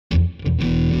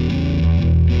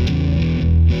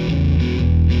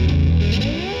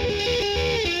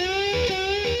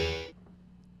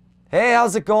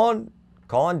how's it going?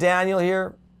 Colin Daniel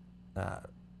here,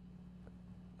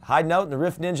 hiding out in the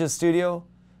Riff Ninja studio.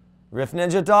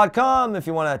 riffninja.com if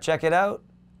you want to check it out.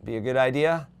 Be a good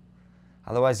idea.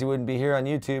 Otherwise you wouldn't be here on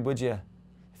YouTube, would you?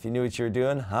 If you knew what you were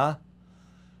doing, huh?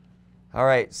 All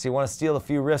right, so you want to steal a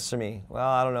few riffs from me. Well,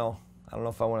 I don't know. I don't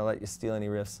know if I want to let you steal any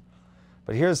riffs.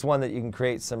 But here's one that you can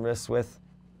create some riffs with.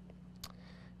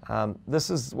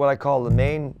 This is what I call the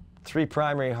main 3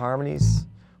 primary harmonies.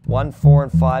 1, 4,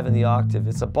 and 5 in the octave.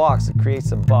 It's a box. It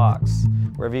creates a box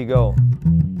wherever you go.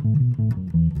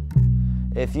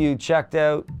 If you checked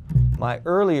out my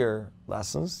earlier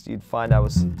lessons, you'd find I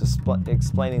was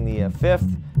explaining the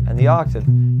 5th and the octave.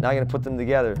 Now I'm going to put them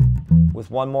together with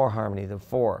one more harmony, the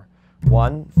 4.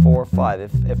 1, 4,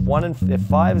 5. If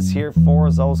 5 is here, 4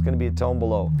 is always going to be a tone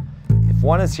below. If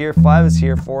 1 is here, 5 is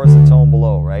here, 4 is a tone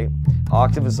below, right?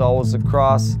 Octave is always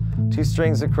across, 2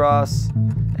 strings across,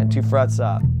 and 2 frets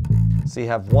up. So you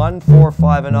have 1, 4,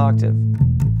 5 an octave.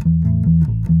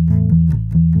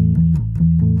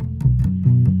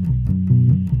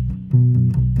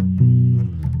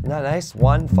 Isn't that nice?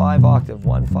 1, 5 octave,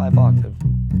 1, 5 octave.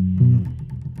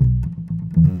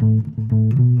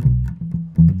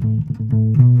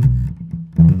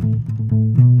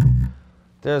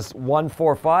 There's 1,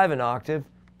 4, 5 an octave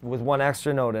with 1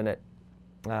 extra note in it.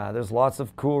 There's lots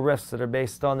of cool riffs that are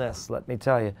based on this, let me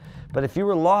tell you. But if you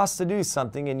were lost to do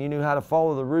something and you knew how to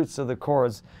follow the roots of the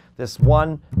chords, this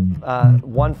 1,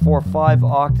 4, 5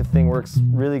 octave thing works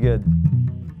really good.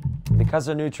 Because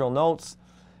they're neutral notes,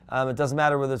 it doesn't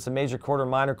matter whether it's a major chord or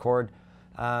minor chord.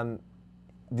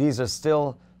 These are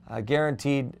still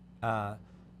guaranteed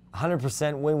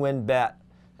 100% win-win bet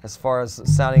as far as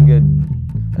sounding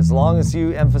good, as long as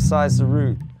you emphasize the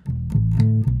root.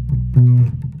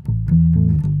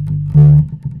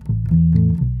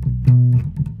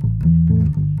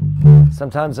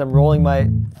 Sometimes I'm rolling my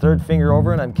 3rd finger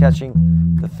over and I'm catching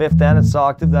the 5th and its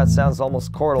octave. That sounds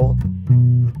almost chordal.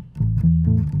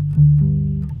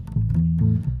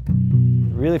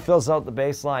 It really fills out the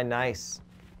bass line nice.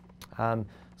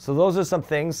 So those are some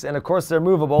things, and of course they're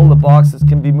movable. The boxes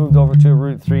can be moved over to a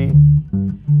root 3.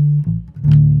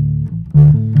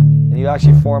 And you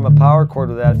actually form a power chord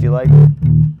with that if you like.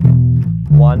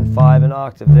 1, 5 an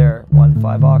octave there. 1,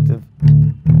 5 octave.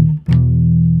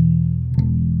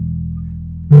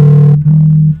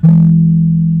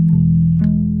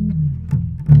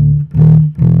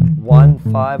 1,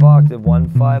 5 octave, 1,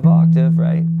 5 octave,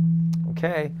 right?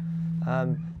 Okay,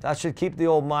 that should keep the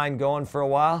old mind going for a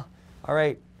while. All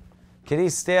right,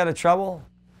 kiddies, stay out of trouble.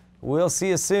 We'll see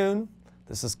you soon.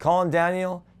 This is Colin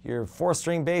Daniel, your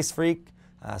 4-string bass freak,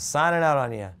 signing out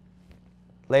on you.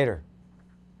 Later.